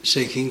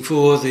Seeking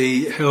for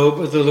the help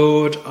of the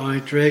Lord, I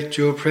direct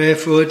your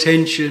prayerful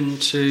attention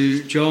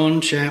to John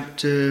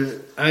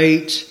chapter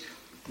 8,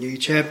 the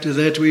chapter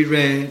that we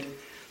read,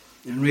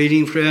 and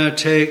reading for our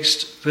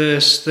text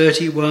verse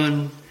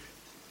 31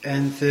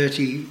 and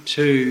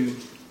 32.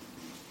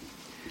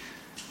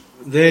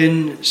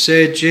 Then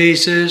said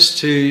Jesus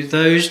to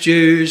those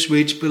Jews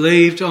which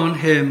believed on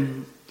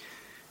him,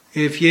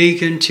 If ye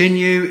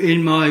continue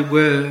in my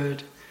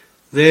word,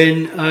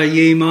 then are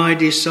ye my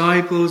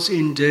disciples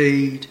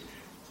indeed,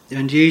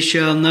 and ye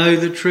shall know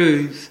the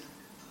truth,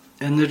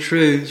 and the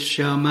truth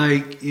shall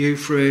make you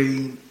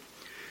free.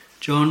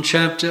 John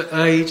chapter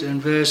 8 and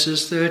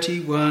verses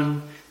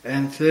 31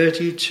 and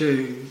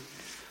 32.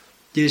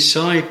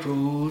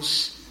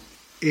 Disciples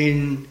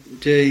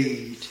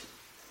indeed.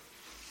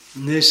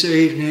 And this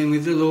evening,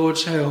 with the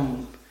Lord's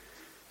help,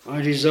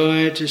 I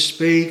desire to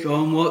speak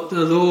on what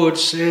the Lord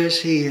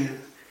says here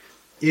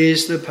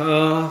is the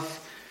path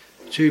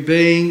to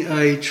being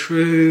a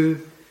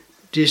true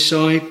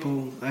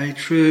disciple, a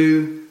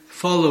true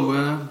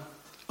follower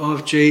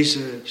of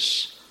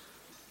Jesus.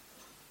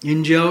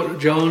 In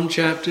John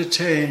chapter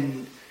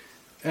 10,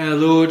 our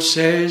Lord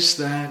says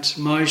that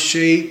my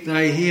sheep,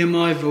 they hear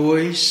my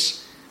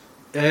voice,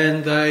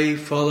 and they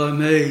follow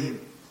me.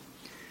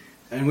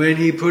 And when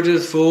he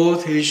putteth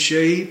forth his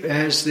sheep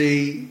as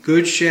the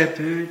good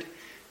shepherd,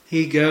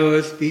 he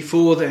goeth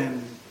before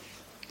them.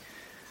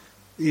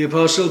 The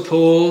Apostle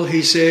Paul,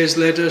 he says,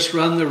 let us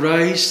run the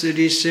race that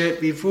is set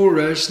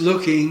before us,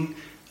 looking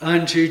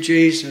unto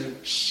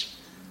Jesus.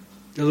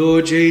 The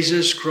Lord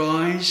Jesus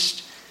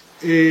Christ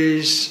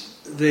is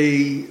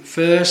the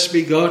first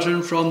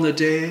begotten from the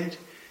dead.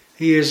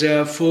 He is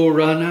our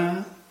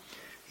forerunner.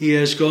 He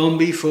has gone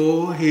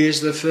before. He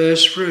is the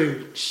first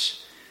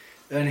fruits.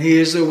 And he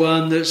is the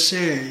one that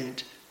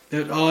said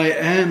that I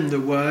am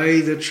the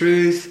way, the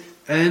truth,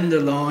 and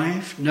the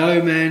life.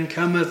 No man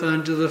cometh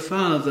unto the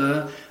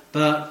Father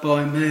but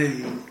by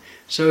me.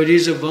 So it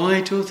is a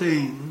vital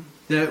thing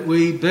that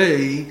we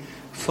be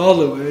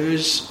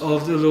followers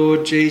of the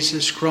Lord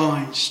Jesus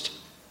Christ.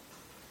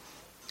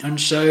 And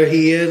so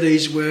here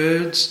these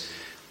words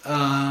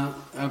are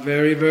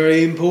very,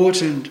 very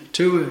important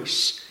to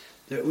us,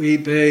 that we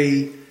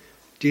be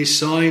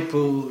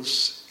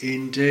disciples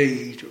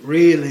indeed,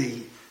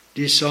 really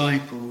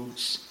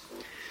disciples.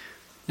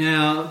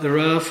 Now, there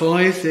are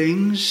 5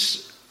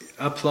 things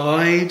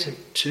applied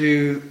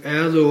to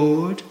our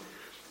Lord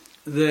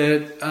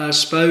that are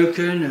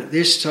spoken at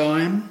this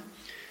time,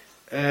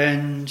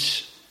 and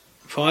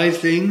 5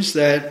 things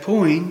that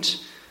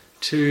point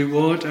to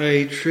what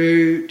a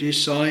true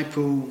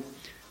disciple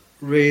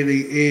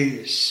really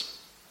is.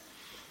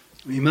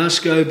 We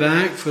must go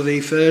back for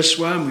the first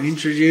one. We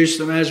introduce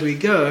them as we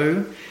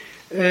go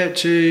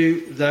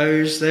to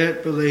those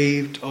that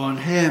believed on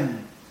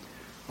him.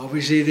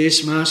 Obviously,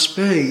 this must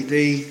be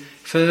the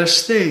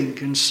first thing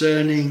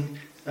concerning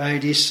a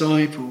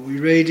disciple. We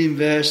read in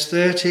verse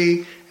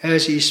 30,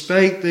 as he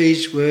spake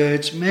these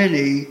words,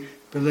 many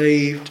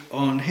believed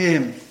on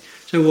him.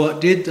 So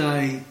what did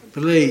they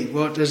believe?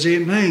 What does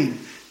it mean?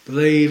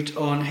 Believed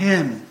on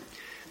him.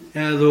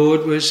 Our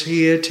Lord was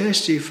here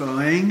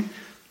testifying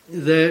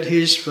that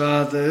his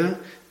Father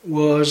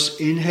was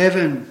in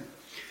heaven.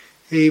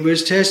 He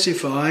was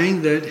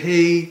testifying that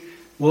he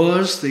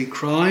was the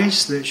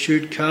Christ that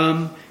should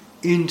come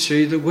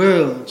into the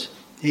world.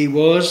 He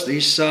was the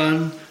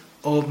Son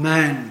of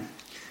Man.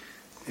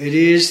 It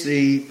is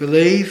the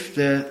belief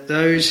that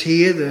those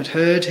here that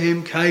heard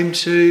him came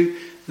to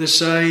the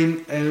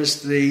same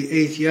as the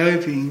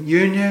Ethiopian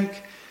eunuch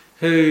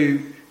who,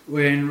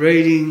 when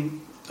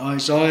reading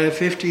Isaiah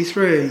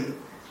 53,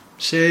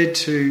 said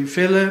to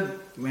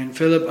Philip, when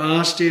Philip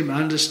asked him,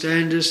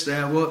 understandest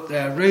thou what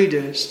thou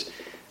readest?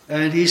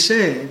 And he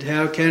said,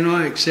 how can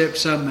I except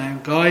some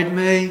man guide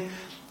me?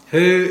 Who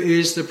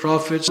is the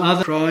prophet's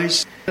mother?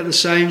 Christ, the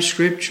same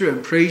scripture,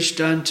 and preached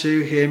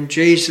unto him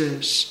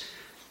Jesus.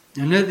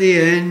 And at the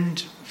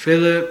end,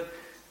 Philip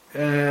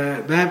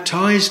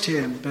baptized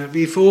him. But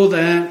before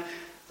that,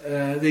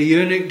 the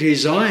eunuch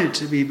desired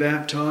to be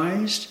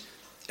baptized,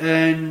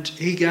 and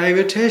he gave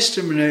a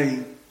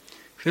testimony.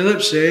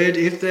 Philip said,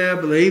 if thou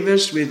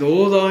believest with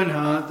all thine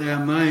heart,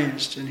 thou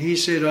mayest. And he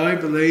said, I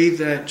believe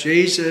that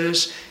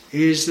Jesus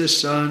is the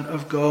Son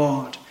of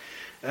God.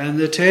 And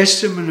the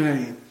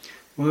testimony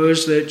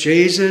was that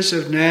Jesus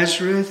of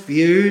Nazareth,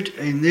 viewed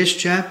in this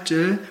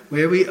chapter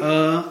where we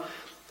are,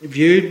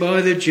 viewed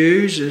by the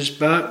Jews as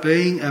but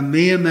being a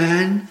mere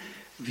man,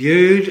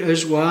 viewed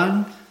as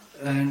one,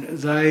 and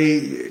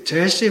they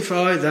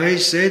testified, they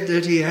said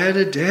that he had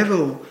a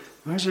devil.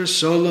 It was a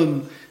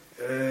solemn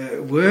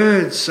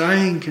word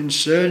saying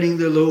concerning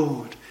the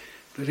Lord.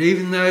 But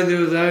even though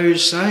there were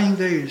those saying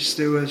this,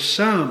 there were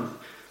some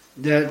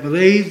that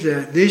believed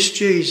that this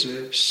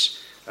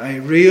Jesus, a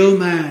real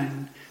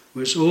man,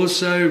 was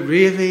also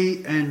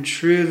really and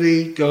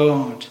truly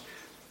God.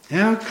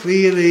 How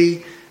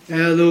clearly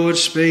our Lord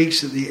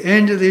speaks at the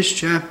end of this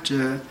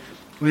chapter,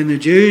 when the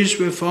Jews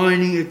were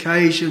finding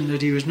occasion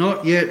that he was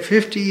not yet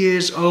 50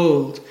 years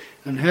old,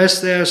 and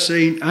hast thou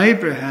seen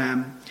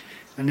Abraham?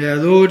 And our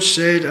Lord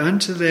said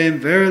unto them,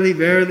 Verily,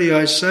 verily,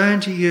 I say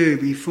unto you,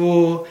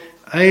 before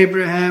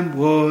Abraham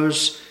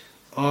was,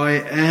 I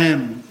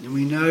am. And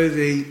we know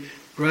the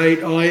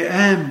great I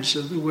ams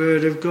of the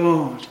Word of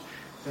God.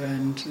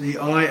 And the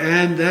I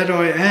am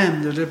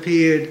that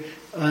appeared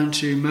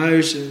unto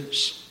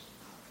Moses.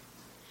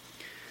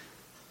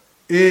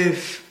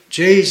 If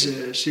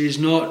Jesus is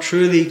not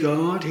truly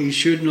God, he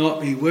should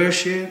not be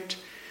worshipped,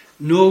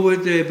 nor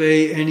would there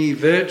be any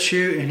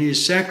virtue in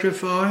his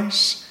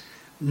sacrifice,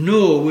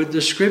 nor would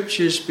the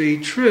scriptures be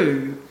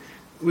true,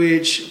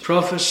 which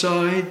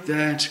prophesied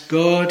that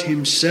God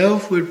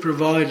himself would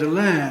provide a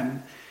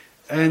lamb,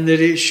 and that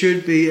it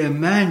should be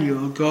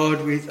Emmanuel,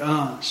 God with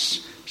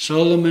us.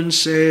 Solomon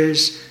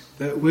says,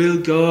 But will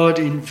God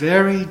in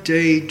very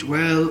deed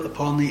dwell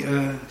upon the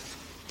earth?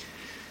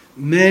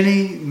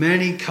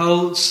 Many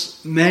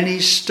cults, many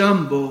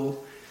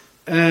stumble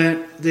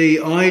at the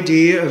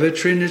idea of a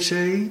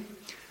Trinity,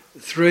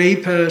 three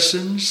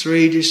persons,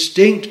 three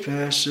distinct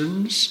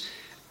persons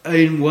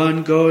in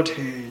one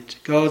Godhead,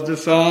 God the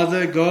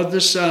Father, God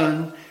the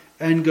Son,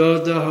 and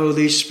God the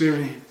Holy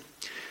Spirit.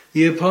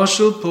 The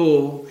Apostle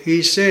Paul,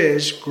 he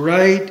says,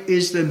 Great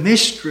is the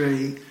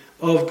mystery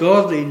of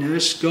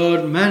godliness,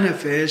 God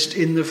manifest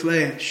in the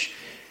flesh.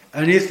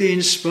 And if the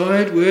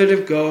inspired word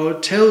of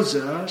God tells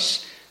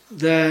us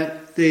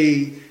that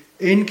the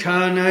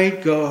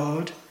incarnate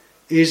God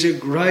is a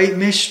great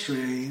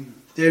mystery,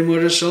 then what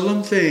a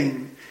solemn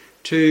thing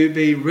to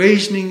be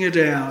reasoning it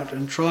out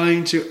and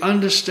trying to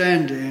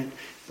understand it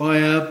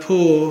by our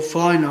poor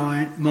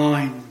finite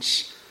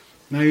minds.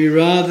 May we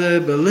rather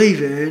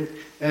believe it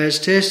as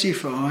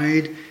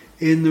testified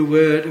in the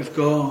Word of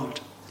God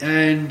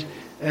and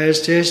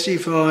as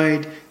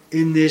testified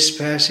in this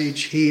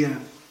passage here.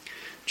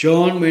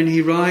 John, when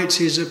he writes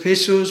his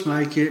epistles,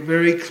 make it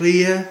very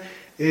clear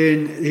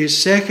in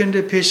his second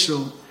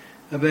epistle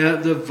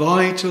about the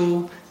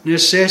vital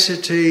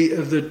necessity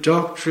of the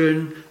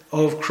doctrine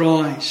of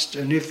Christ.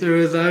 And if there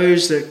are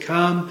those that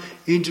come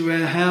into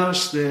our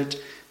house that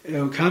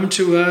come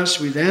to us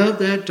without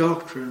that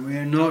doctrine, we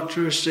are not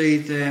to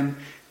receive them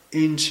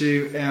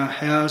into our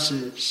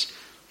houses.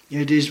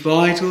 It is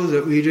vital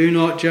that we do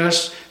not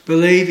just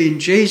believe in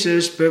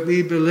Jesus, but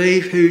we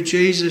believe who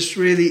Jesus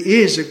really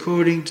is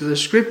according to the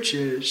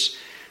Scriptures,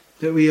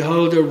 that we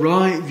hold a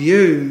right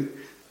view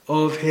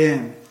of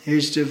him,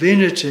 his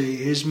divinity,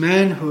 his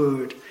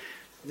manhood,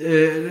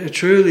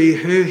 truly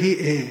who he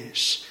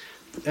is,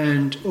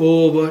 and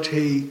all what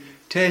he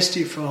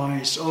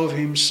testifies of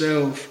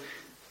himself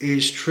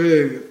is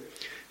true.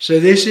 So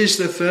this is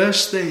the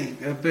first thing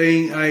of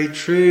being a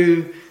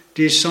true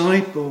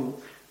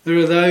disciple. There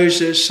are those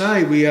that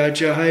say we are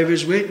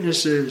Jehovah's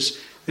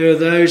Witnesses. There are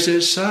those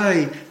that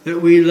say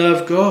that we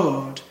love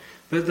God,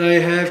 but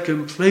they have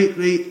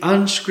completely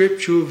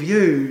unscriptural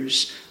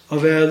views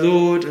of our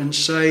Lord and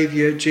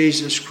Saviour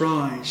Jesus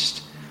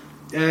Christ,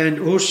 and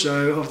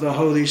also of the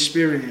Holy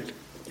Spirit.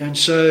 And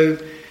so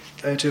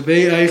to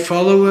be a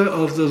follower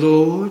of the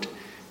Lord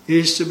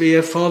is to be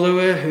a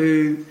follower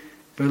who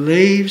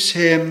believes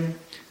him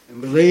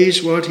and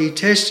believes what he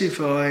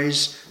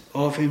testifies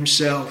of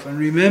himself. And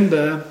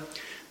remember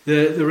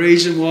that the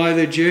reason why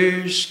the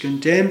Jews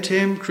condemned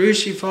him,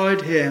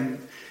 crucified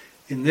him,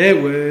 in their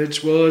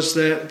words, was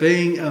that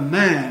being a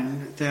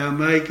man, thou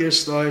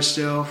makest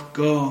thyself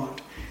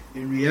God.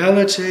 In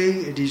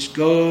reality, it is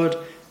God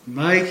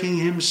making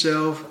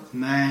himself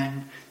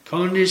man,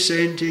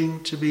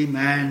 condescending to be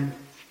man,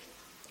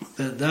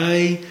 that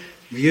they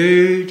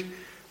viewed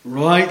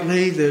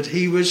rightly that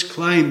he was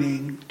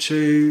claiming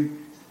to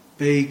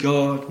be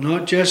God,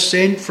 not just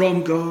sent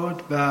from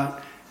God,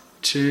 but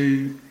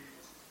to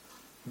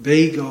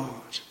be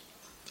God.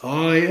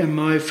 I and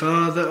my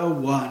Father are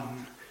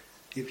one.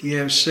 If ye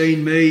have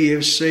seen me, ye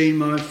have seen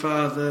my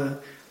Father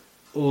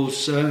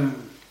also.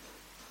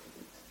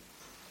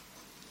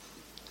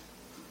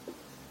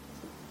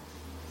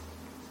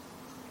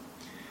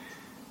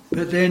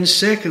 But then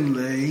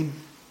secondly,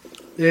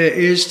 there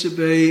is to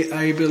be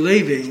a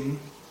believing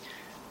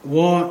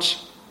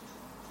what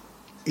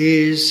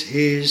is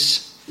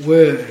his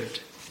word.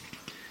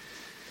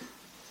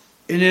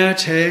 In our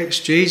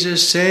text,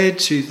 Jesus said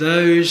to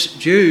those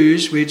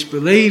Jews which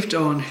believed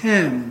on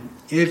him,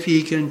 If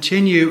ye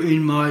continue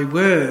in my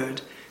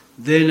word,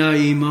 then are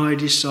ye my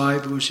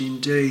disciples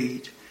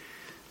indeed.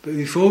 But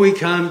before we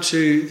come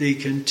to the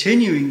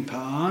continuing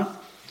part,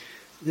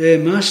 there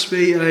must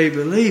be a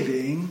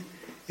believing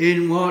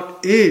in what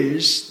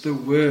is the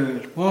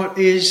word, what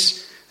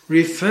is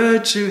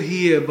referred to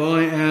here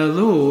by our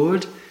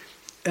Lord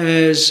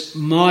as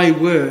my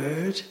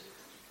word.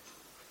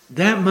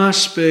 That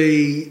must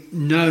be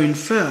known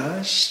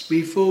first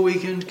before we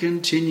can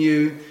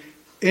continue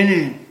in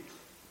it.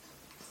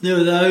 There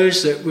are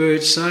those that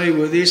would say,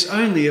 well, this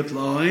only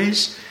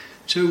applies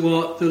to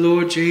what the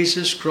Lord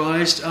Jesus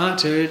Christ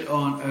uttered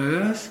on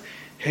earth.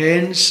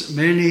 Hence,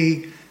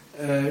 many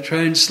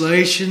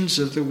translations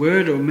of the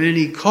word, or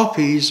many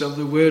copies of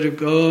the word of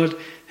God,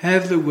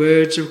 have the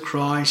words of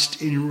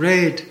Christ in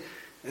red,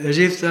 as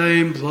if they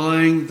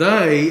implying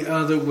they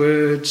are the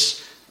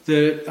words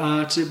that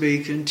are to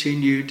be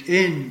continued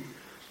in.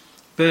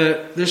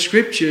 But the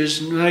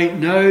Scriptures make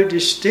no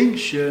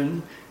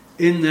distinction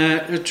in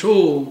that at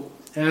all.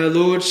 Our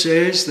Lord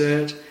says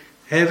that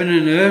heaven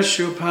and earth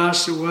shall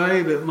pass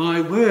away, but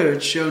my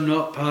words shall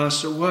not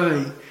pass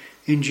away.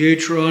 In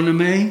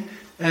Deuteronomy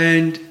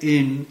and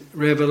in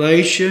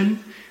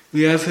Revelation,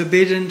 we are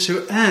forbidden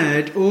to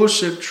add or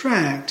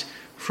subtract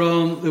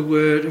from the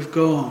Word of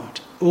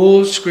God.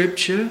 All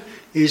Scripture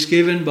is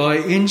given by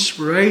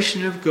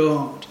inspiration of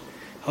God.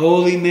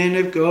 Holy men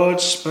of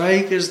God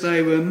spake as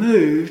they were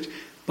moved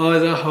by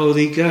the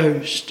Holy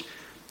Ghost.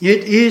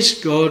 It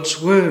is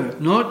God's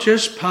Word, not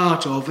just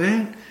part of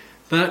it,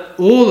 but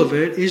all of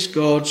it is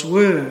God's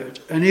Word.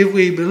 And if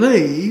we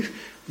believe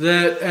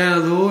that our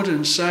Lord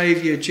and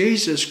Saviour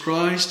Jesus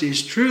Christ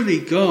is truly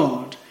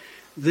God,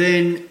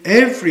 then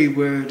every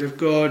word of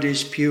God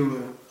is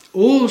pure.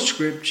 All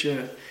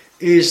Scripture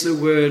is the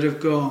Word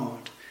of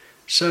God.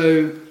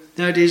 So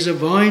that is a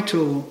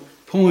vital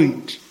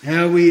point,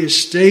 how we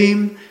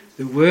esteem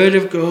the Word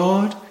of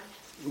God,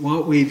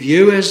 what we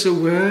view as the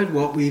Word,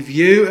 what we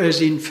view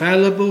as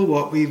infallible,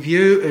 what we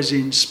view as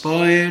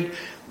inspired,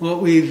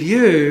 what we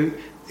view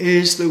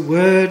is the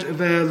Word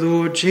of our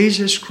Lord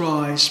Jesus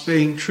Christ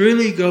being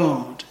truly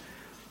God.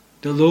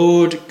 The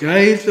Lord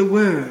gave the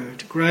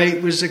Word.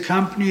 Great was the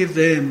company of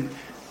them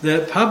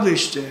that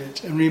published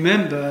it. And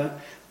remember,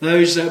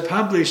 those that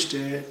published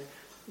it,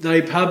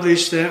 they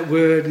published that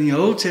Word in the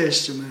Old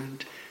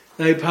Testament.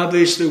 They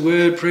published the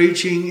Word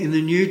preaching in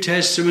the New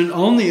Testament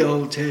on the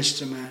Old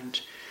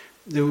Testament.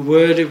 The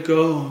Word of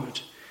God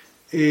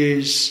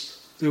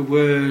is the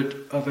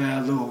Word of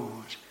our Lord.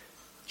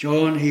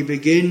 John, he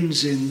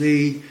begins in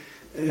the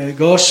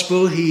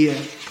Gospel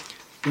here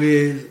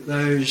with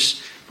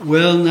those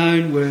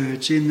well-known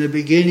words. In the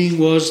beginning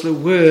was the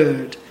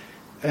Word,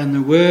 and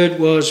the Word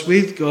was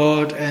with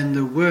God, and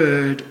the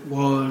Word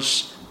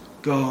was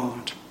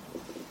God.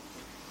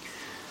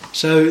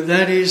 So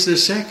that is the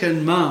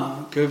second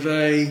mark of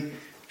a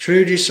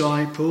true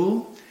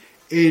disciple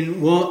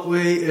in what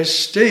we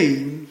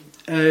esteem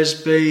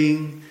as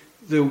being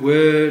the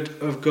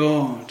Word of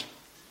God.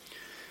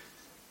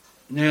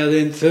 Now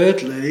then,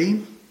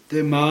 thirdly,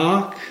 the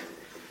mark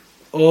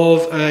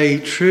of a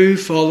true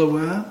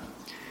follower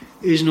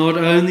is not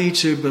only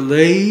to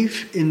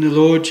believe in the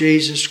Lord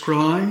Jesus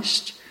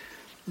Christ,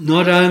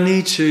 not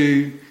only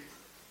to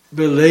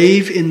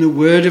believe in the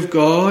Word of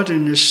God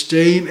and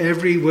esteem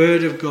every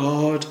word of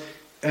God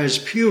as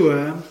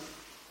pure,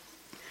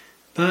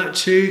 but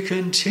to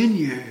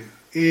continue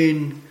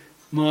in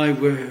my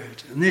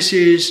word. And this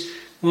is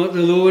what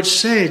the Lord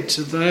said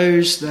to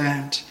those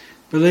that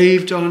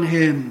believed on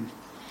him.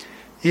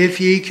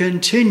 If ye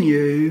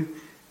continue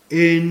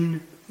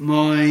in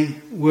my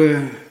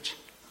word.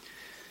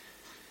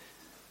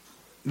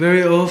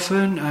 Very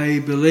often a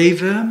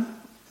believer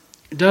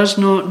does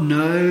not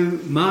know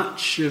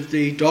much of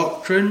the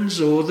doctrines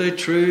or the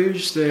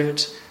truths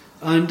that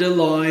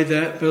underlie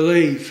that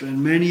belief,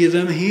 and many of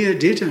them here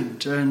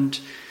didn't. And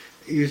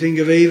you think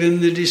of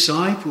even the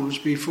disciples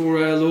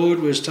before our Lord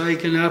was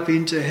taken up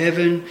into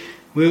heaven,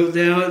 wilt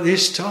thou at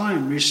this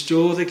time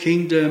restore the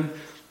kingdom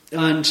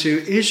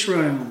unto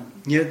Israel?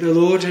 Yet the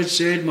Lord had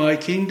said, my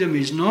kingdom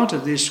is not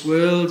of this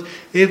world.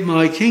 If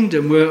my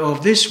kingdom were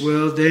of this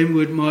world, then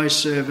would my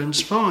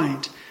servants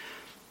fight.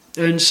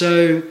 And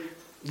so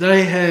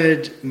they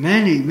had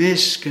many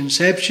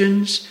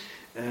misconceptions,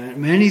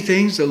 many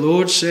things. The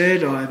Lord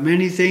said, I have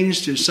many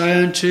things to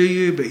say unto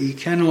you, but ye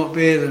cannot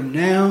bear them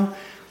now.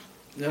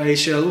 They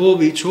shall all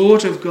be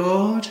taught of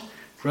God.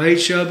 Great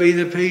shall be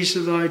the peace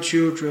of thy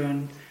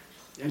children.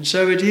 And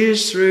so it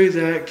is through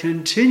that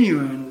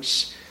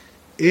continuance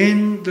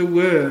in the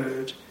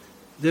word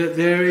that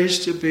there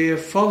is to be a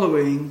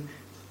following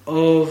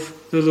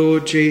of the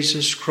Lord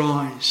Jesus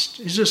Christ.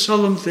 It's a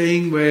solemn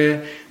thing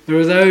where there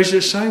are those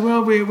that say,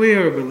 well, we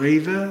are a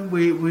believer,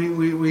 we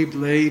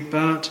believe,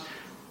 but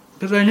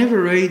they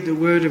never read the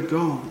Word of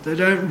God. They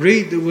don't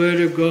read the Word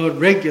of God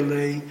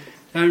regularly,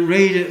 don't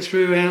read it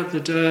throughout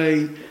the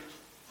day.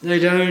 They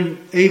don't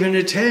even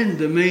attend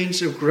the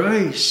means of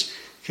grace,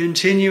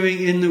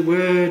 continuing in the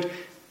Word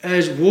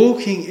as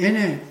walking in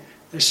it,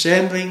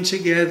 assembling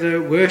together,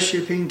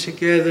 worshipping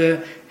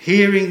together,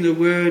 hearing the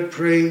Word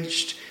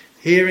preached,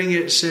 hearing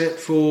it set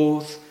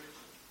forth.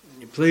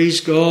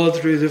 Please God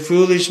through the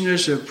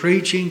foolishness of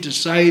preaching to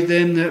save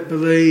them that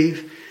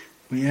believe.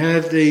 We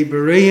have the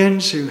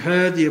Bereans who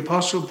heard the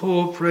Apostle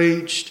Paul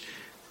preach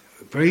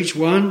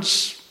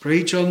once,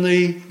 preach on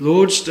the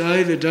Lord's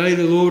Day, the day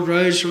the Lord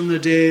rose from the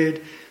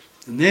dead.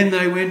 And then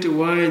they went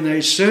away and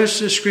they searched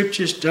the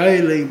Scriptures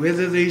daily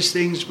whether these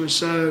things were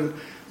so.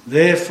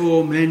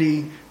 Therefore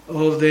many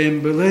of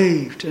them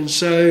believed. And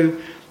so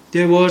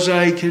there was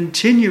a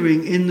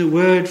continuing in the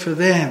Word for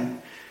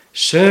them,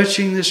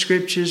 searching the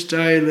Scriptures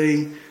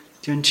daily,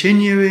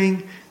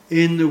 continuing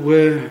in the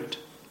Word.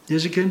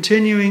 There's a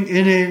continuing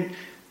in it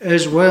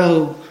as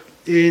well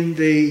in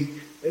the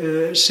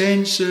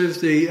sense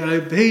of the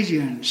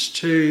obedience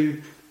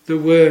to the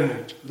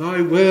Word.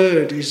 Thy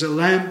Word is a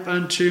lamp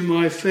unto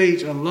my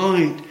feet, a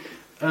light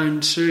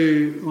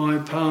unto my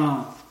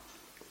path.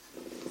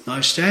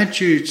 Thy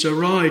statutes are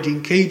right,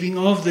 in keeping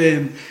of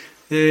them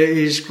there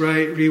is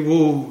great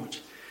reward.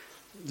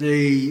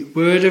 The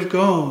Word of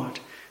God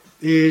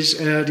is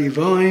our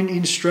divine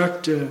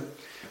instructor.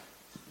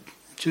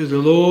 To the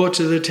law,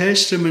 to the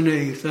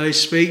testimony, if they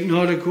speak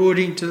not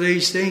according to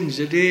these things,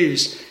 it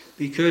is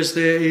because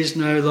there is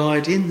no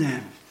light in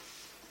them.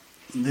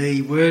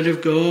 The Word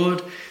of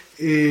God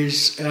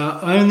is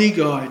our only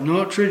guide,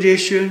 not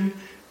tradition,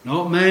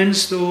 not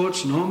man's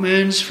thoughts, not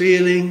man's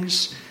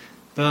feelings,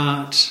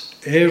 but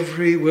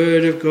every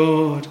word of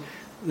God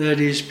that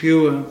is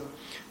pure.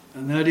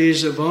 And that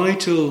is a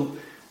vital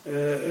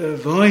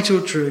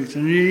truth,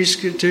 and it is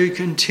to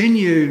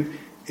continue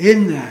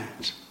in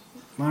that.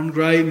 One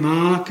great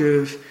mark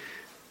of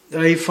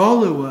a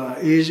follower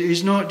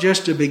is not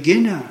just a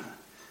beginner.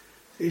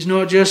 It's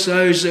not just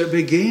those that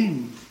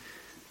begin,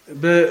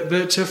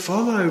 but to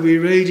follow. We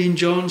read in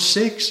John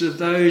 6 of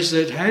those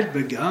that had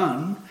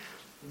begun.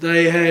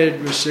 They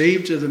had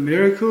received of the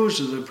miracles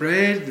of the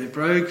bread, the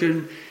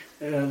broken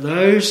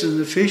loaves and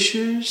the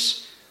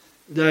fishes.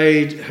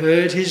 They'd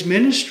heard his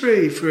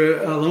ministry for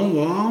a long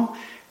while,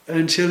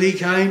 until he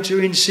came to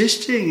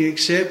insisting,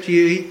 except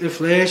you eat the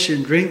flesh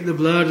and drink the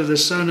blood of the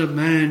Son of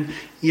Man,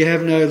 you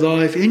have no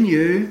life in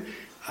you.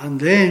 And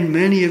then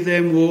many of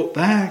them walked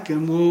back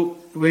and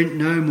went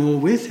no more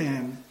with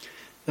him.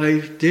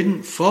 They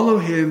didn't follow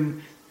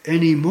him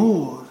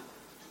anymore.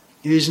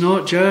 He's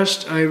not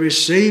just a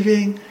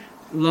receiving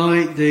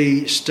like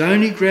the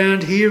stony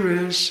ground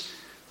hearers,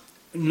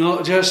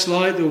 not just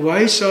like the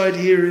wayside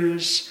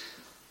hearers,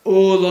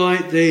 or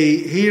like the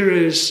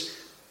hearers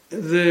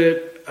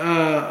that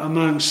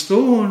amongst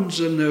thorns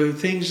and the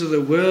things of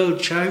the world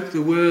choke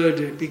the word,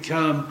 it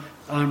become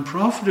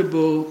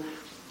unprofitable.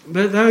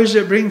 But those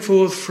that bring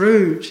forth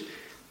fruit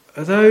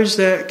are those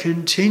that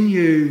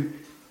continue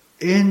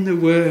in the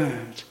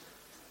word,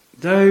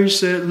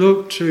 those that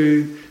look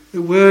to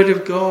the word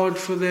of God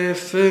for their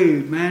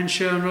food. Man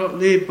shall not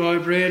live by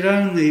bread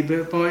only,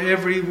 but by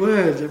every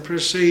word that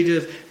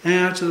proceedeth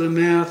out of the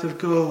mouth of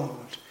God.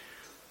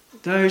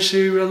 Those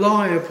who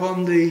rely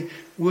upon the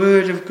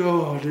Word of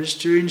God as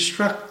to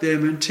instruct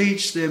them and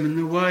teach them in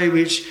the way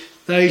which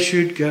they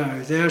should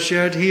go. Thou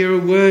shalt hear a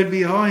word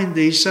behind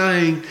thee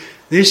saying,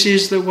 this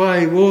is the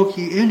way, walk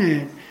ye in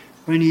it,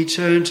 when ye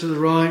turn to the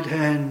right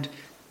hand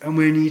and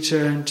when ye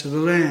turn to the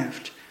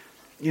left.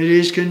 It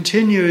is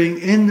continuing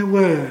in the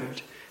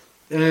Word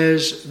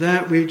as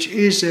that which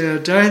is our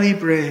daily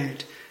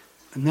bread,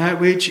 and that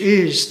which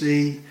is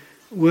the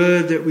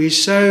Word that we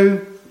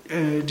so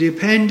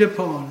depend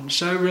upon,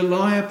 so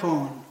rely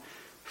upon,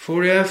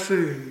 for our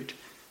food,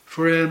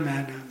 for our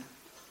manna.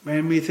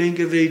 When we think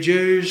of the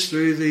Jews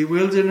through the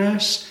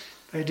wilderness,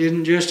 they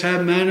didn't just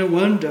have manna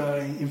one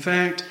day. In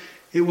fact,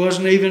 it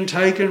wasn't even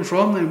taken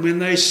from them when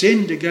they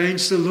sinned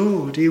against the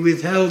Lord. He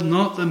withheld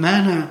not the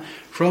manna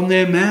from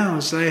their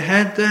mouths. They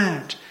had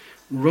that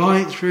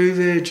right through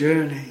their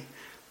journey.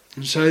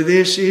 And so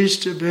this is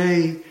to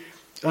be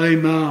a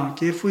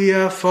mark. If we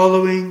are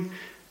following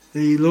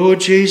the Lord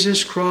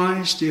Jesus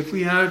Christ, if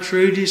we are a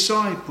true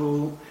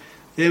disciple,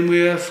 then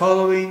we are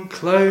following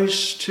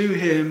close to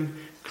him,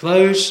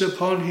 close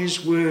upon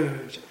his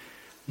word,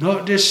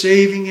 not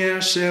deceiving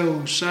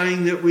ourselves,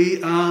 saying that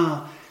we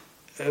are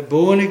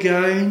born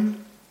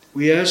again,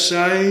 we are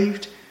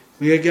saved,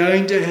 we are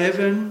going to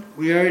heaven,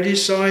 we are a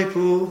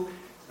disciple,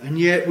 and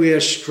yet we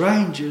are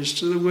strangers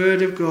to the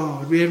word of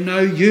God. We have no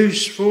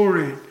use for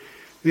it.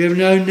 We have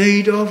no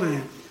need of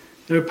it.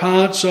 There are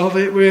parts of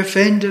it we're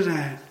offended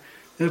at.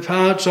 There are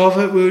parts of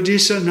it we'll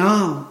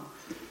disannul.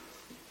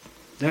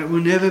 That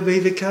will never be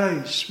the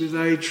case with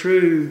a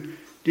true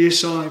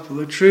disciple.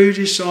 A true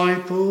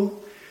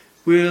disciple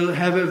will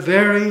have a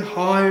very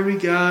high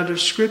regard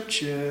of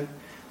Scripture,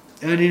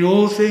 and in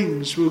all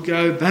things will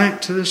go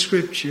back to the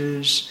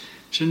Scriptures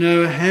to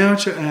know how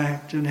to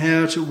act and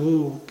how to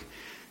walk.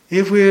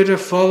 If we are to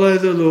follow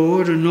the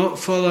Lord and not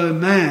follow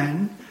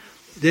man,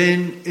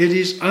 then it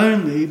is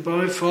only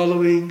by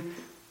following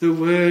the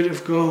Word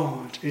of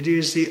God. It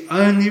is the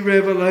only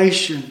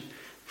revelation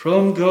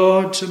from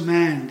God to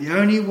man, the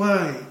only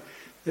way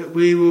that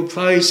we will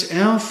place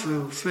our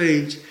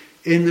feet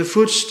in the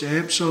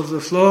footsteps of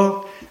the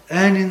flock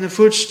and in the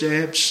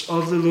footsteps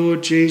of the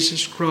Lord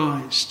Jesus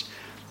Christ.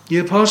 The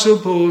Apostle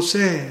Paul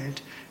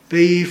said,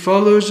 be ye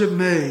followers of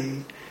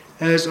me,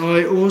 as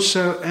I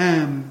also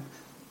am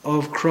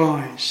of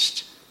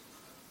Christ.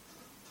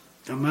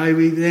 And may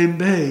we then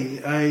be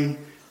a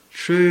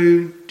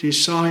true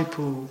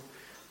disciple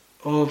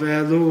of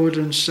our Lord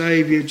and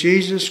Saviour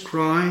Jesus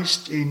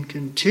Christ in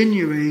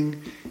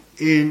continuing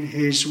in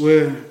his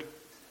word.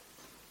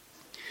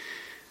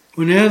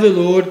 Well, now the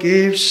Lord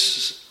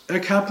gives a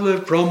couple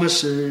of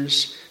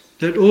promises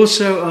that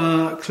also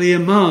are clear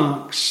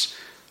marks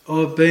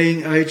of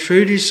being a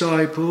true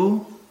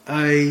disciple,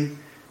 a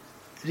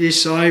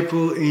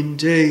disciple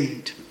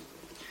indeed.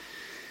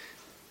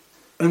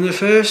 And the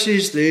first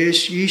is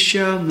this, ye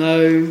shall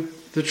know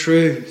the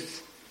truth.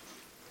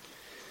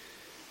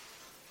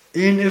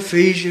 In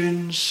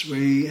Ephesians,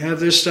 we have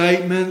the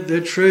statement,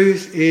 the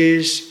truth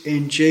is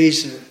in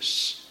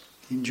Jesus.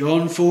 In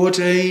John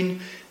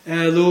 14,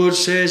 our Lord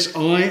says,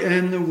 I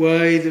am the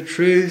way, the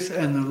truth,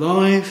 and the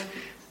life.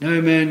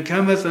 No man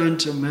cometh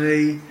unto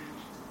me,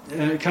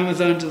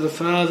 cometh unto the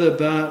Father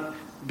but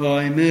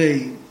by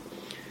me.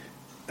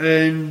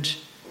 And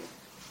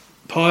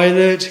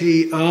Pilate,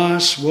 he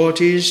asks,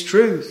 what is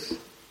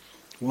truth?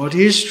 What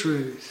is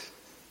truth?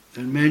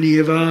 And many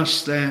have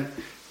asked that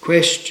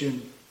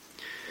question.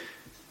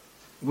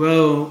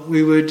 Well,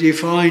 we would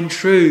define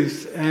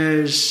truth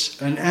as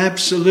an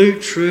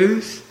absolute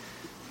truth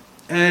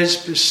as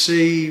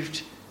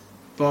perceived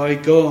by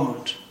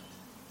God,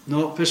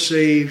 not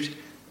perceived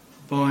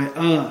by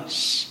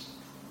us.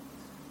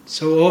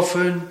 So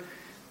often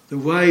the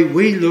way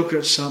we look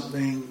at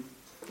something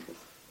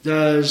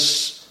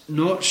does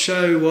not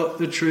show what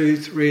the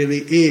truth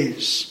really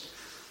is.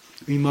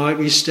 We might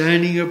be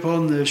standing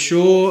upon the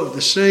shore of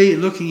the sea,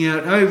 looking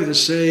out over the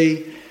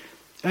sea,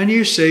 and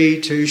you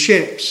see two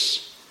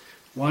ships.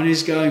 One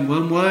is going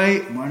one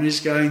way, one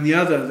is going the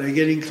other. They're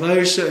getting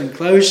closer and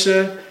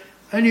closer,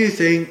 and you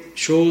think,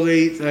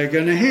 surely they're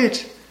going to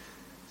hit.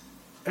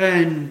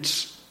 And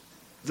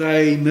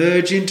they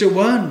merge into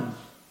one,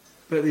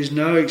 but there's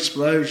no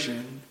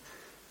explosion.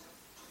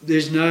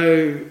 There's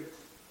no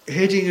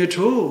hitting at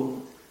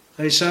all.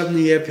 They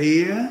suddenly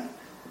appear,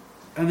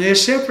 and they're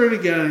separate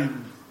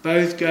again,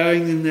 both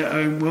going in their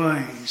own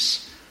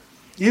ways.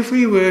 If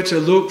we were to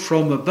look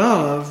from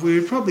above, we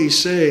would probably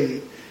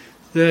see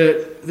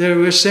that there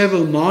were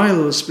several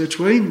miles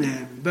between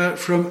them, but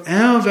from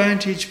our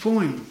vantage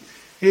point,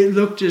 it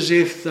looked as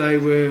if they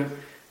were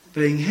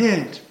being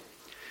hit.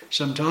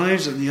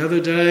 Sometimes, on the other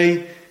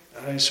day,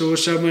 I saw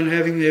someone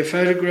having their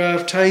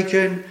photograph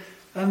taken,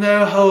 and they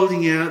were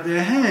holding out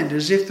their hand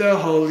as if they were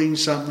holding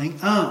something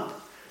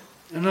up.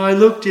 And I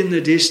looked in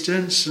the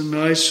distance and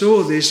I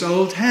saw this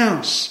old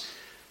house.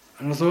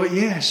 And I thought,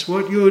 yes,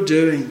 what you're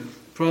doing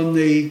from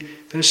the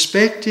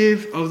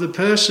perspective of the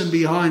person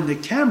behind the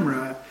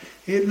camera,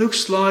 it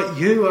looks like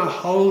you are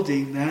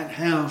holding that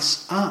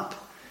house up.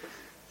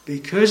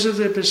 Because of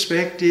the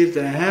perspective,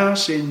 the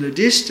house in the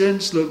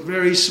distance looked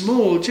very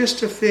small, just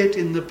to fit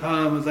in the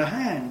palm of the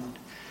hand.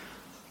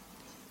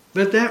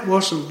 But that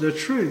wasn't the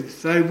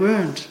truth. They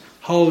weren't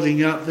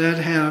holding up that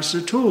house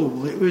at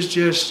all. It was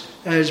just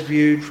as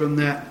viewed from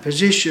that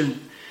position.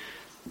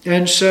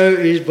 And so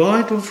it is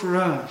vital for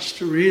us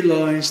to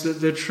realise that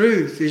the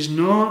truth is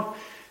not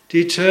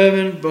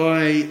determined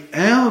by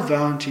our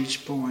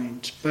vantage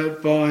point,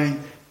 but by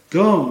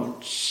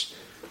God's.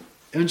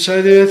 And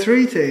so there are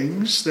three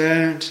things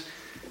that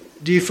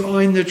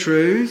define the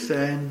truth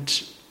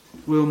and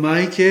will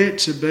make it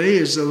to be,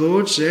 as the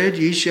Lord said,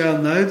 ye shall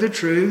know the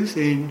truth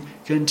in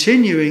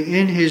continuing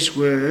in his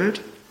word.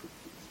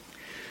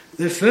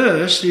 The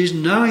first is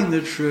knowing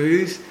the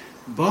truth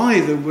by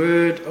the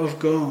word of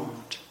God.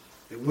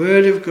 The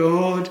word of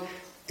God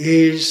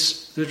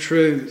is the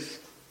truth.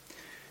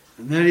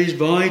 And that is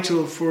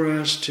vital for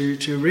us to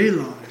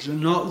realise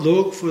and not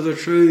look for the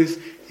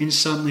truth in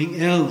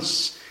something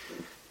else.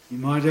 You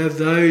might have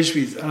those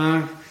with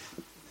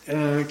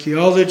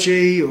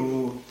archaeology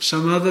or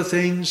some other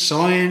things,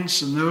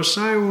 science, and they'll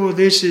say, well,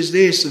 this is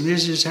this and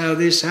this is how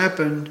this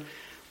happened.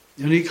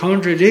 And it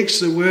contradicts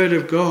the word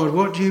of God.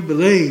 What do you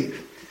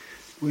believe?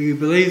 Well, you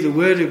believe the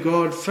word of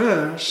God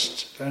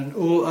first, and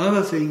all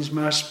other things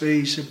must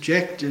be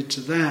subjected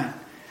to that.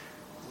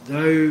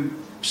 Though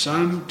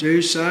some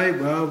do say,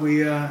 well,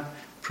 we are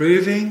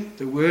proving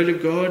the word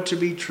of God to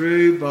be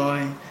true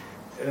by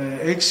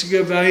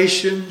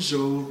excavations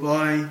or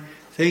by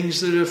things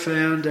that are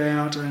found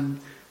out,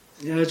 and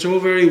it's all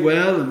very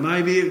well, and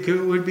maybe it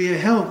would be a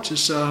help to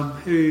some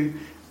who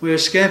were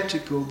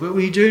sceptical, but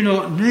we do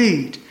not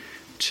need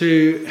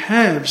to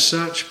have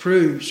such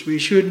proofs. We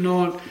should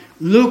not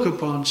look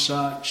upon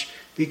such,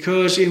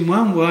 because in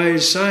one way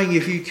it's saying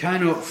if you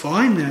cannot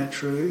find that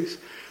truth,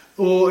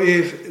 or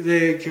if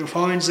there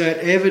finds that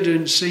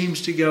evidence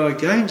seems to go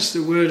against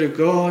the word of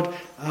God,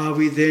 are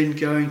we then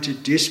going to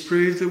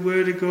disprove the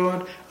word of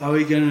God? Are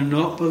we going to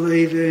not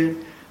believe it?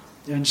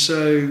 And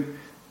so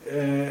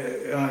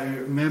I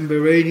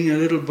remember reading a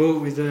little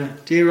book with a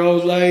dear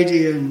old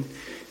lady, and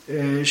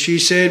she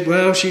said,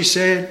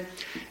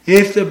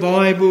 if the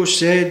Bible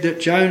said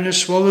that Jonah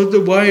swallowed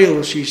the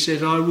whale, she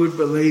said, I would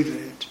believe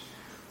it.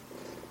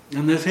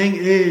 And the thing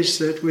is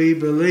that we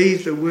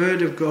believe the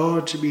word of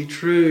God to be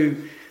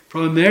true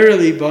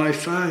primarily by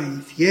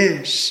faith.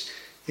 Yes,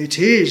 it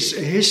is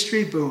a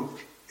history book.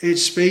 It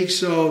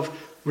speaks of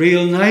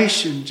real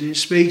nations. It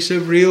speaks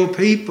of real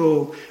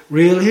people,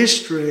 real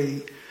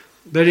history.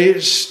 But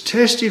it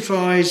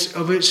testifies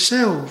of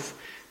itself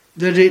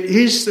that it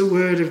is the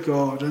word of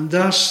God. And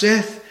thus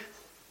saith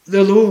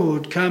the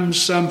Lord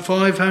comes some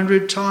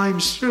 500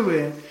 times through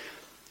it.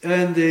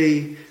 And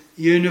the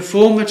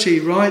uniformity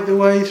right the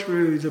way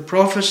through, the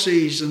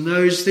prophecies and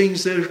those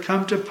things that have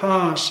come to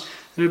pass,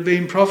 that have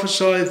been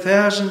prophesied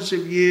thousands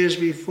of years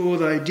before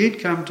they did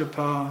come to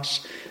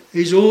pass,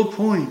 these all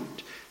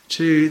point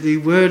to the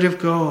word of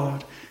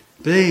God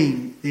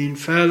being the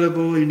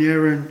infallible,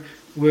 inerrant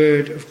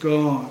Word of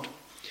God.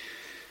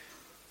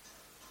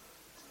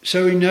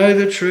 So we know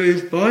the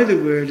truth by the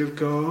Word of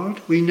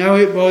God. We know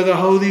it by the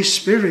Holy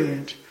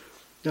Spirit.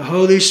 The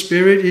Holy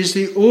Spirit is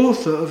the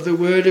author of the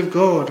Word of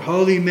God.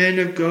 Holy men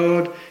of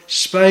God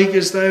spake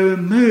as they were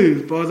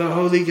moved by the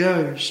Holy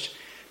Ghost.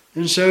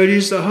 And so it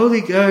is the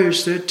Holy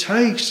Ghost that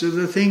takes of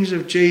the things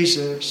of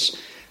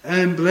Jesus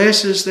and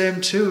blesses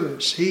them to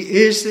us.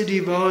 He is the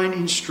divine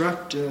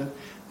instructor.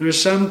 There are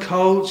some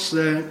cults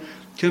that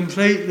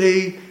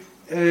completely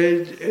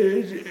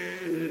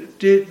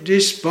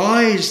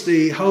despise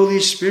the Holy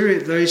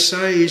Spirit. They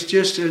say he's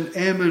just an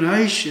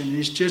emanation,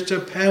 he's just a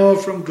power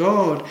from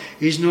God,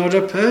 he's not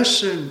a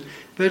person.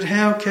 But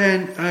how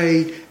can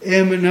an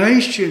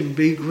emanation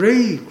be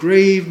grieved?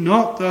 Grieve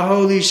not the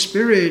Holy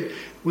Spirit,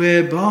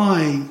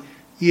 whereby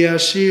ye are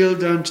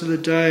sealed unto the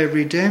day of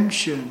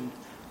redemption.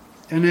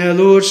 And our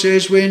Lord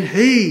says, when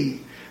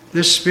He,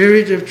 the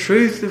Spirit of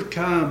truth, have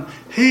come,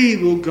 He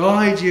will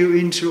guide you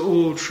into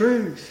all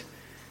truth.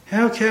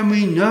 How can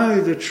we know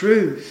the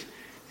truth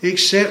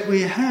except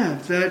we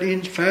have that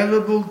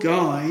infallible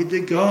guide,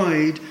 the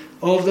guide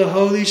of the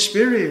Holy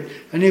Spirit?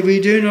 And if we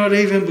do not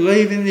even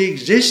believe in the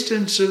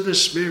existence of the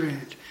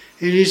Spirit,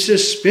 it is the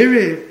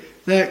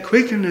Spirit that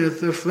quickeneth,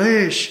 the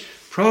flesh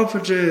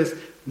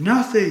profiteth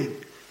nothing.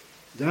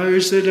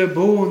 Those that are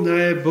born,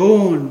 they are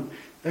born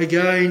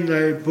again,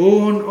 they are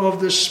born of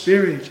the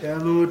Spirit. Our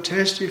Lord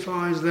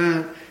testifies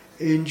that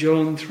in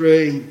John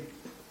 3.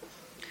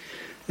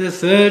 The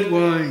third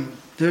way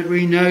that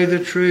we know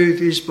the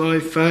truth is by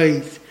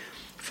faith.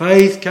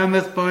 Faith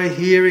cometh by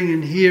hearing,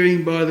 and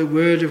hearing by the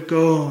word of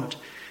God.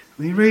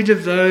 We read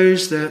of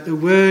those that the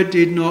word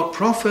did not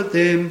profit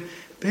them,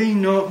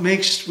 being not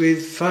mixed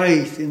with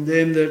faith in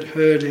them that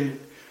heard it.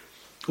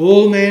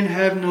 All men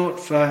have not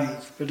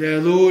faith, but our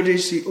Lord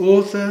is the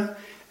author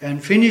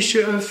and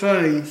finisher of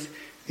faith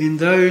in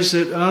those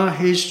that are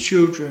his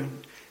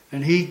children,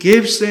 and he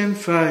gives them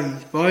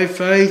faith. By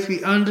faith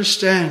we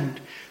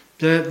understand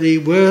that the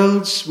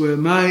worlds were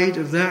made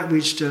of that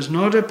which does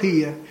not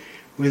appear.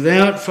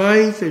 Without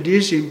faith it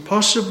is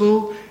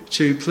impossible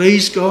to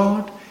please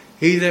God.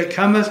 He that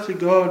cometh to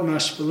God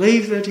must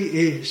believe that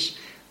he is,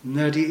 and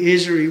that he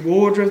is a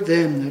rewarder of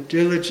them that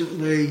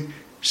diligently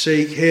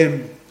seek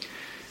him.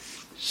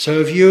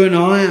 So if you and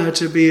I are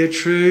to be a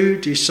true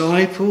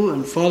disciple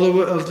and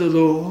follower of the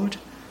Lord,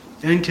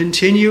 and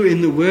continue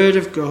in the word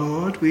of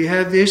God, we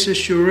have this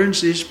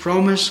assurance, this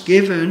promise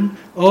given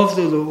of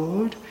the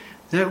Lord,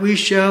 that we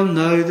shall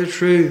know the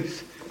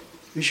truth.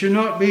 We should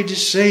not be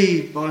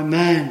deceived by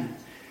man.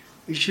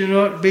 We should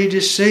not be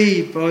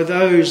deceived by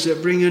those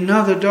that bring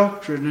another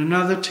doctrine,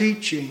 another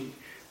teaching.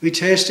 We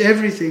test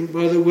everything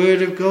by the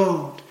word of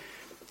God.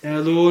 Our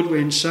Lord,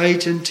 when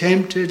Satan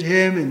tempted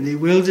him in the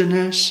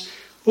wilderness,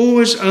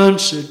 always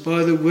answered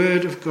by the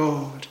word of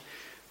God.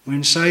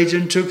 When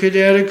Satan took it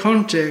out of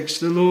context,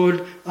 the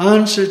Lord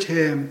answered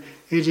him,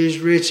 "It is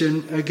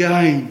written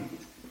again."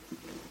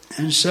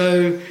 And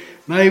so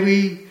may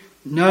we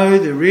know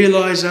the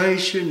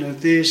realization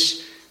of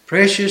this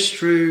precious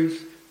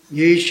truth.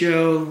 Ye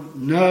shall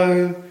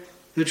know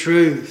the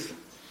truth.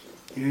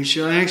 You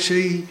shall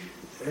actually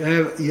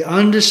have your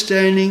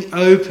understanding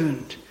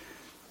opened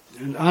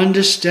and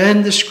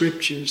understand the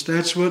scriptures.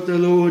 That's what the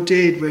Lord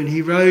did when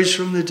he rose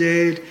from the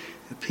dead,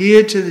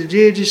 appeared to the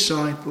dear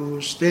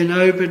disciples, then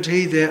opened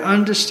he their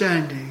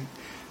understanding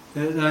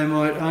that they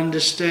might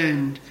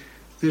understand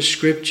the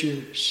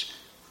scriptures.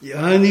 The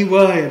only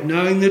way of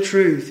knowing the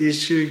truth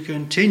is to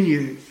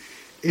continue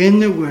in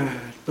the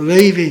word,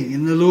 believing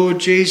in the Lord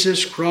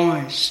Jesus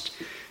Christ,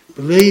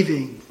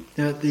 believing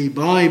that the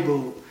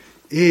Bible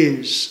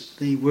is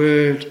the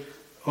word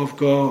of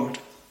God.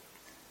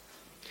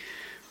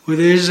 Well,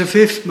 there's a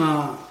fifth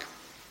mark,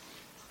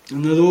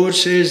 and the Lord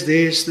says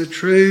this: the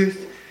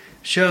truth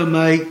shall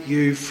make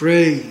you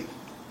free.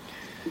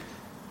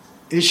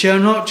 It shall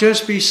not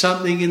just be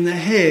something in the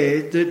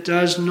head that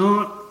does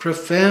not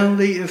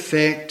profoundly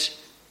affect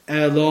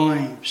our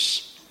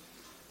lives.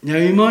 Now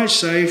you might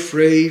say,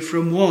 free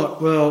from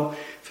what? Well,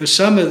 for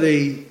some of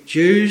the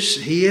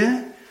Jews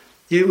here,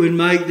 it would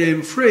make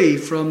them free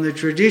from the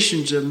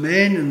traditions of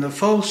men and the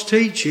false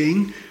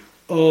teaching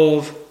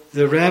of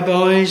the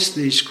rabbis,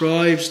 the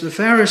scribes, the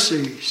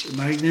Pharisees,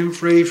 make them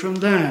free from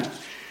that.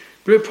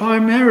 But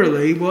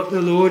primarily what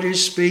the Lord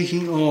is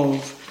speaking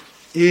of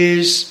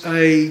is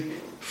a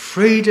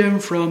freedom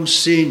from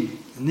sin.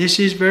 And this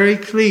is very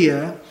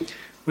clear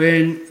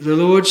when the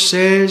Lord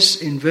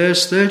says in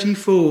verse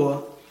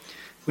 34,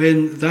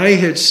 when they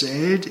had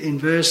said in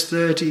verse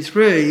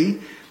 33,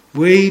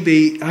 we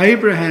be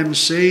Abraham's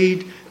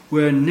seed,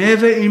 were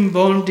never in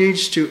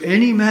bondage to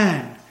any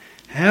man.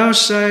 How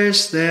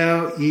sayest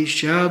thou, ye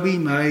shall be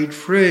made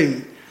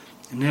free?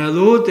 And our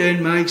Lord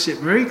then makes it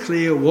very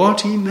clear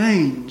what he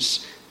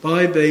means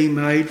by being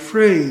made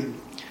free.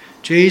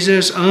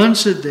 Jesus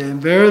answered them,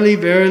 verily,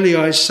 verily,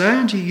 I say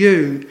unto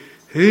you,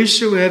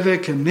 whosoever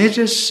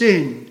committeth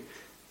sin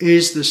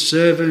is the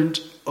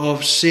servant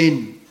of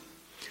sin.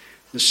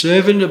 The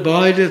servant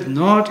abideth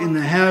not in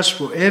the house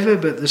for ever,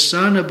 but the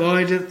Son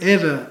abideth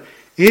ever.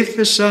 If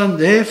the Son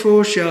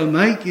therefore shall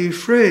make you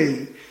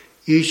free,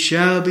 ye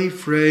shall be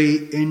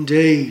free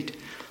indeed.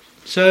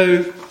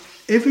 So,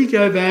 if we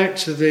go back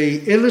to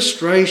the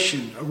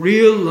illustration, a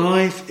real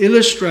life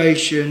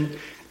illustration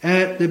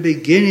at the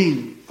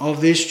beginning of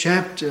this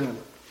chapter.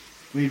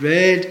 We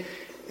read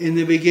in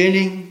the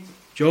beginning,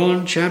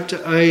 John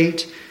chapter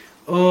 8,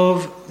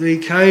 of the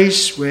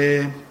case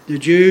where the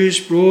Jews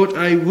brought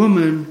a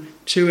woman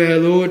to our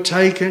Lord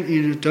taken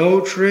in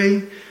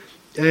adultery,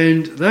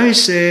 and they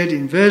said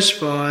in verse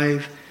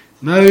 5,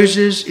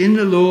 Moses in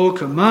the law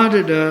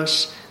commanded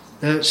us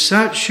that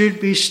such should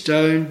be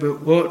stoned,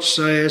 but what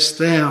sayest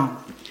thou?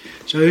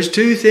 So there's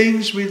two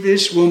things with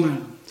this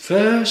woman.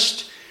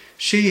 First,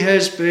 she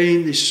has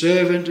been the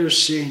servant of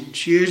sin.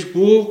 She has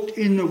walked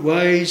in the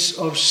ways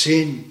of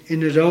sin,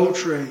 in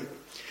adultery.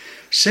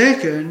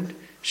 Second,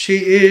 she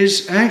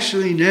is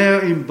actually now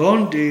in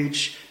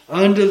bondage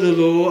under the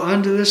law,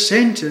 under the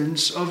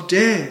sentence of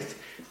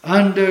death,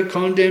 under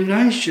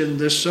condemnation.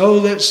 The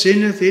soul that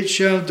sinneth, it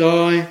shall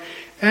die.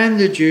 And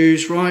the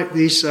Jews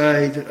rightly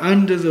say that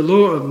under the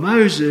law of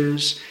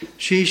Moses,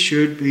 she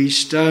should be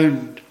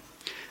stoned.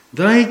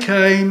 They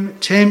came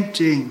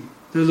tempting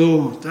the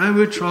Lord. They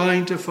were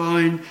trying to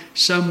find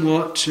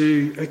somewhat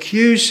to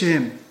accuse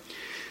him.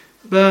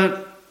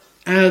 But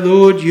our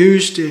Lord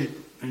used it,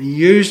 and he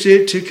used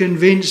it to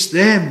convince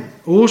them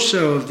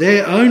also of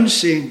their own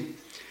sin.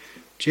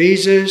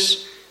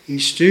 Jesus, he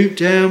stooped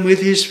down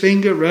with his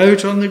finger,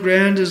 wrote on the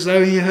ground as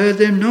though he heard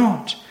them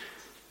not.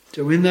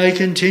 So when they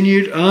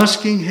continued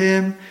asking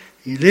him,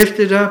 he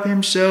lifted up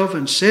himself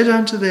and said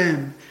unto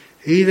them,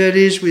 He that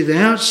is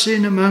without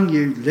sin among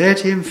you,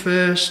 let him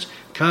first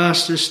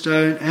cast a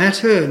stone at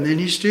her. And then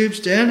he stoops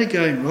down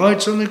again,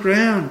 writes on the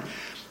ground.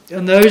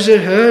 And those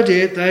that heard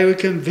it, they were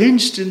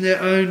convinced in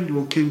their own,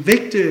 or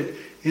convicted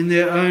in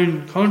their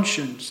own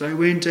conscience. They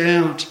went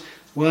out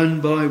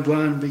one by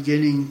one,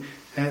 beginning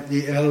at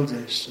the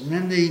eldest. And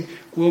then the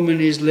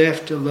woman is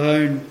left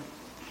alone.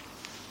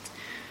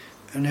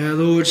 And our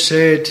Lord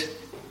said,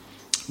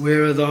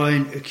 Where are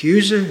thine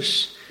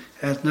accusers?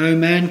 Hath no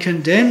man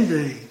condemned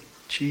thee?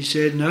 She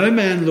said, No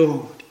man,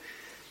 Lord.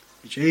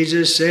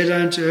 Jesus said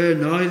unto her,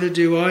 Neither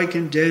do I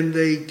condemn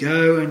thee.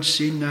 Go and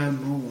sin no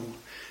more.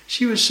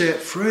 She was set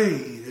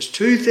free. There's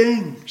two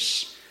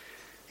things.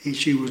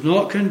 She was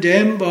not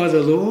condemned by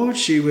the Lord.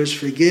 She was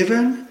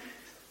forgiven.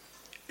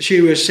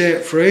 She was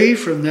set free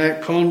from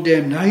that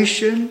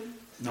condemnation.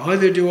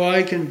 Neither do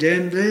I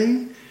condemn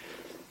thee.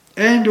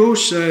 And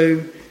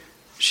also,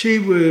 she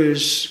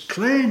was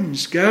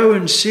cleansed. Go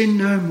and sin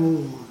no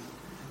more.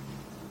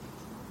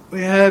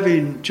 We have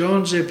in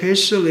John's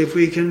epistle, if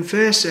we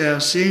confess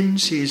our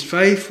sins, he is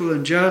faithful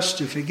and just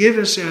to forgive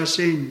us our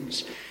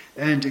sins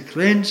and to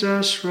cleanse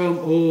us from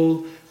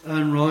all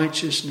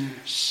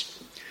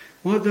unrighteousness.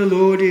 What the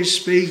Lord is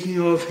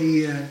speaking of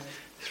here,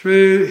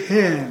 through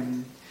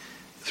him,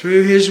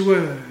 through his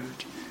word,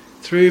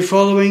 through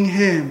following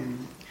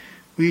him,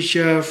 we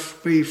shall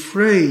be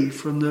free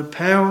from the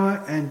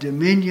power and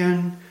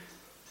dominion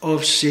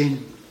of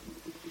sin.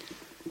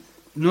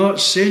 Not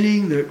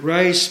sinning that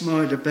grace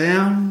might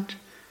abound,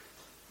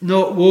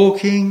 not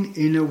walking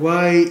in a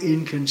way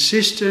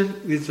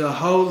inconsistent with the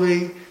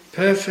holy,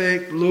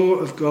 perfect law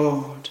of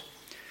God,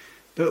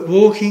 but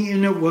walking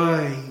in a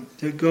way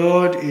that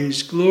God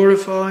is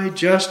glorified,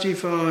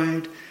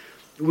 justified.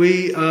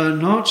 We are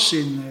not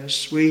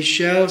sinless. We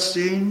shall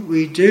sin.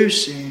 We do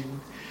sin.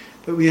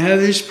 But we have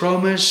this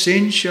promise,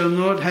 sin shall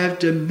not have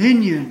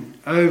dominion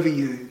over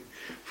you.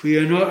 For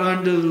you are not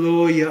under the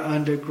law, you are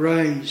under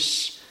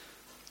grace.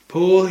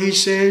 Paul, he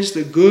says,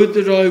 the good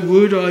that I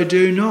would, I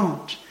do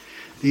not.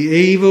 The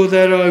evil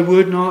that I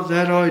would not,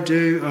 that I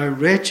do. O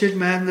wretched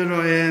man that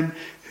I am,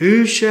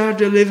 who shall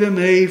deliver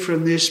me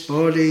from this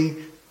body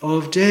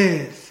of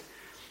death?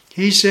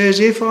 He says,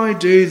 if I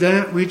do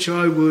that which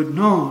I would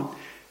not,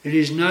 it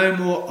is no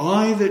more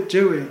I that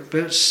do it,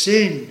 but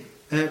sin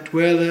that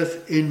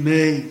dwelleth in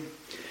me.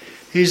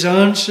 His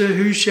answer,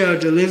 who shall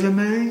deliver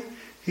me?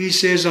 He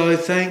says, I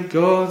thank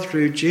God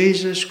through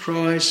Jesus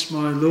Christ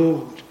my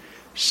Lord.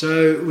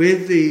 So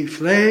with the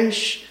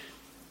flesh,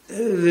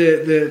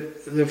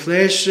 the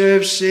flesh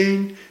serves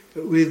sin,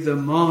 but with the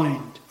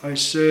mind I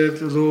serve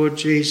the Lord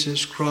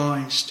Jesus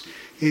Christ.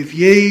 If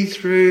ye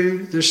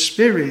through the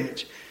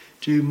Spirit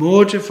do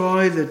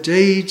mortify the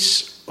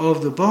deeds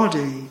of the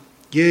body,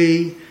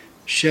 ye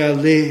shall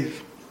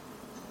live.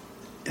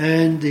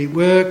 And the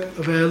work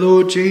of our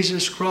Lord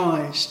Jesus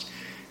Christ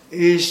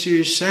is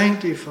to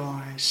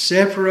sanctify,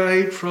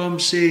 separate from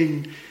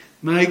sin,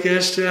 make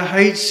us to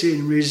hate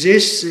sin,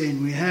 resist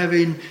sin. We have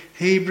in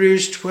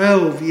Hebrews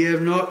 12, ye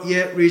have not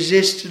yet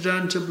resisted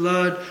unto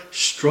blood,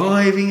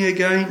 striving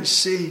against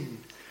sin.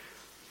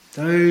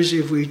 Those,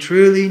 if we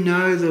truly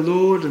know the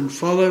Lord and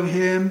follow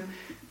him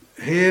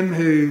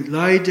who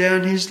laid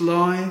down his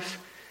life,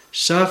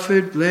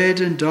 suffered, bled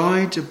and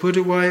died to put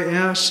away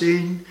our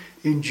sin,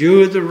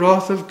 endured the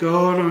wrath of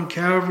God on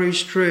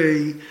Calvary's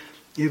tree,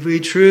 if we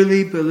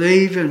truly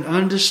believe and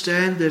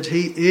understand that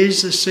he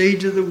is the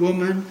seed of the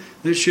woman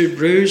that should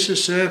bruise the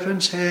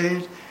serpent's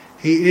head,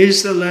 he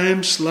is the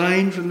Lamb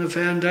slain from the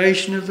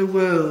foundation of the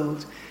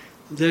world,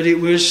 that it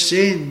was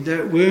sin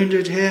that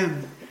wounded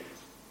him.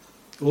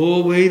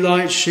 All we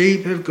like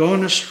sheep have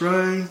gone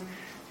astray.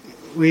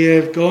 We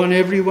have gone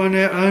everyone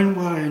our own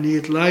way, and he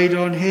hath laid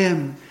on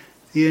him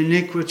the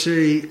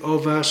iniquity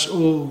of us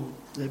all.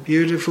 The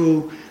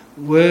beautiful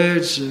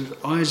words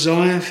of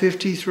Isaiah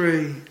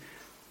 53,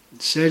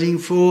 setting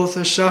forth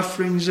the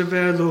sufferings of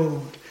our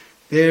Lord,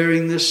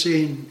 bearing the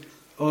sin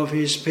of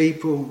his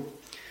people.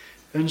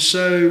 And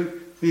so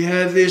we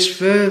have this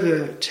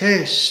further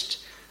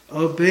test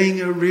of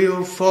being a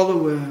real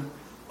follower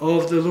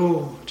of the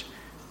Lord,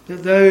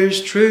 that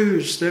those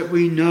truths that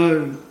we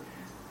know,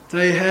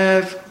 they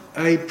have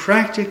a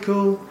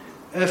practical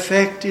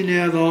effect in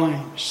our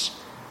lives.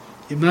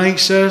 It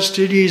makes us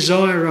to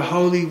desire a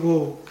holy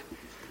walk,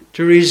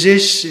 to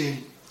resist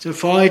sin, to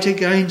fight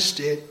against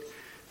it,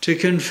 to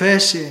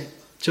confess it,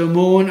 to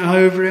mourn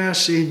over our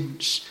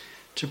sins,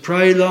 to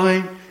pray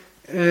like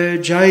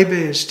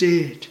Jabez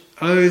did.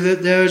 Oh,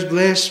 that thou hast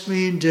blessed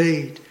me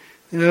indeed,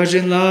 thou hast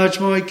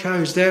enlarged my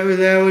coast, that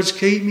thou hast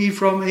keep me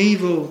from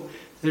evil,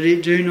 that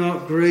it do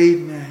not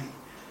grieve me.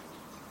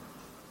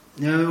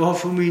 Now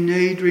often we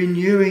need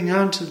renewing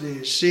unto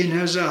this. Sin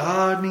has a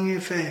hardening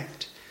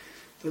effect,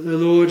 but the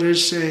Lord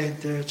has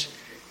said that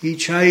he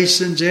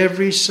chastens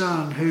every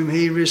son whom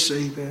he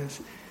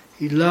receiveth.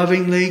 He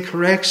lovingly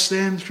corrects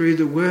them through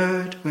the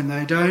word. When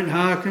they don't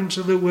hearken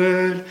to the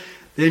word,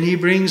 then he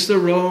brings the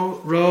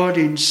rod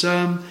in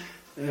some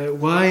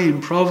way,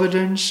 in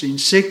providence, in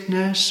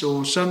sickness,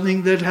 or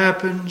something that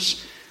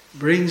happens,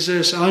 brings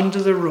us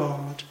under the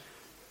rod,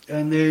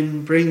 and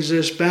then brings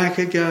us back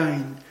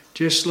again,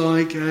 just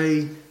like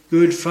a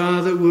good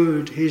father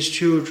would his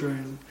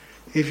children.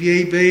 If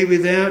ye be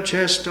without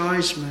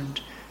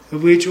chastisement,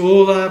 of which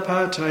all are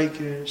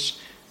partakers,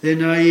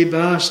 then are ye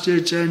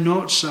bastards and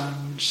not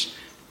sons.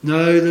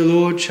 No, the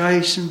Lord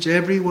chastens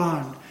every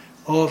one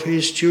of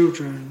his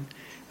children,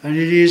 and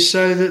it is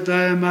so that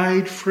they are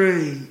made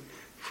free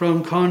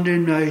from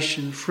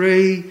condemnation,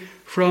 free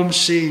from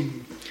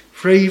sin,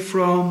 free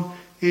from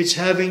its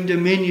having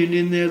dominion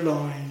in their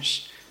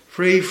lives,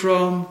 free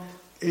from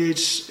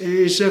its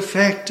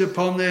effect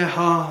upon their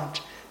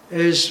heart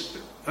as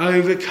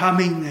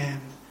overcoming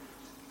them,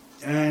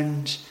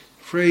 and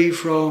free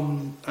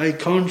from a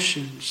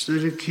conscience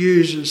that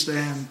accuses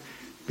them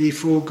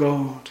before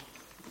God.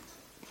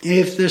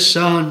 If the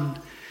Son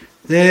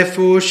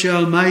therefore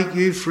shall make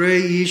you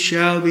free, ye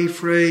shall be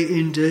free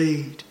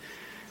indeed.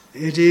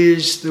 It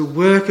is the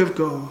work of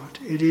God,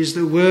 it is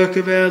the work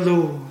of our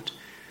Lord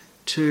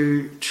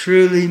to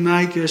truly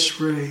make us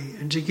free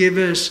and to give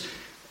us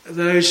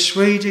those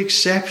sweet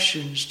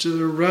exceptions to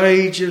the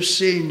rage of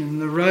sin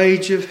and the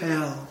rage of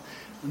hell.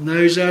 And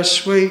those are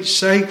sweet,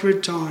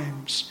 sacred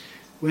times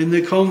when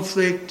the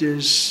conflict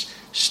is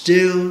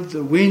stilled,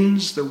 the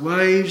winds, the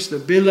waves, the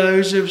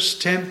billows of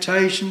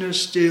temptation are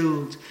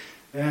stilled,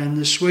 and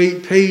the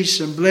sweet peace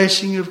and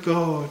blessing of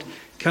God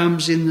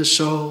comes in the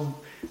soul.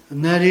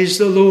 And that is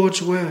the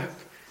Lord's work,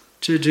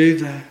 to do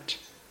that.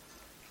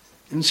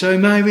 And so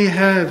may we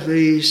have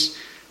these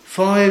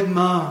 5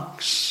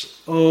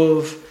 marks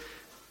of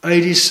a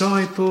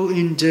disciple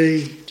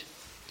indeed.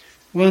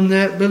 One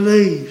that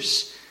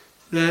believes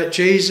that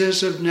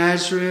Jesus of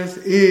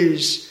Nazareth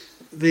is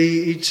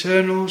the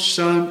eternal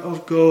Son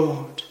of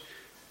God,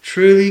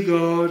 truly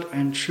God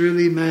and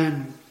truly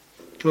man,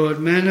 God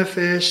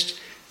manifest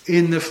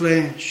in the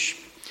flesh.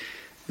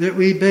 That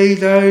we be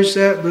those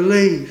that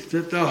believe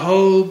that the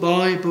whole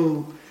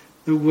Bible,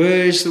 the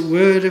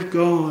word of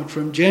God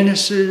from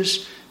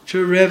Genesis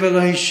to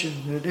Revelation,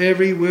 that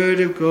every word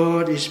of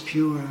God is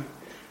pure.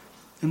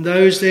 And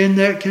those then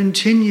that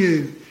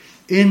continue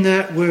in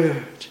that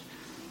word,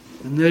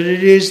 and that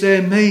it is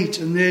their meat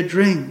and their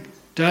drink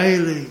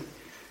daily,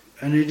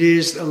 and it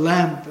is a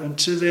lamp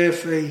unto their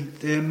feet,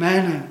 their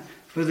manna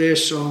for their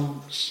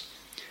souls.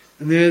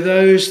 And there are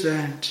those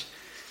that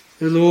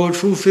the Lord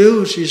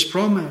fulfills his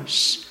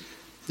promise,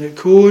 that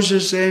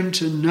causes them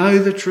to know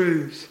the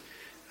truth,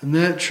 and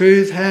that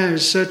truth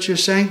has such a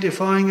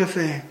sanctifying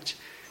effect.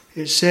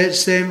 It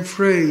sets them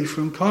free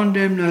from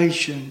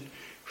condemnation,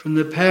 from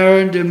the power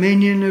and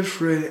dominion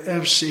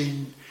of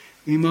sin.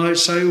 We might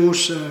say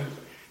also,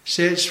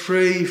 sets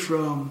free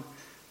from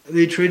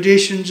the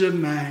traditions of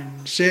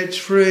man, sets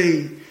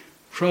free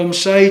from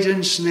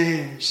Satan's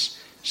snares,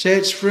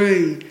 sets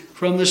free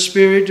from the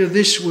spirit of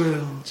this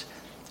world,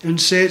 and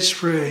sets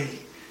free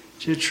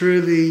to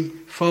truly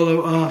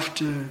follow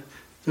after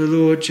the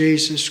Lord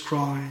Jesus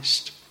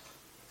Christ.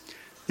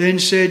 Then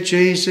said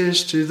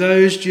Jesus to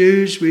those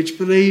Jews which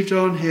believed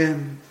on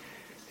him,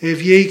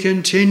 If ye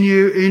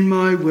continue in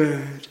my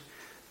word,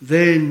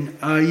 then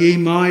are ye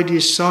my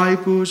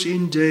disciples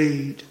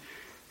indeed,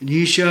 and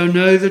ye shall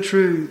know the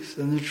truth,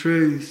 and the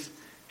truth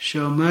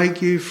shall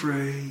make you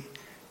free.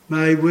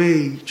 May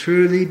we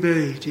truly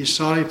be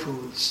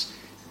disciples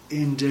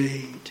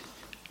indeed.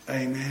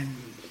 Amen.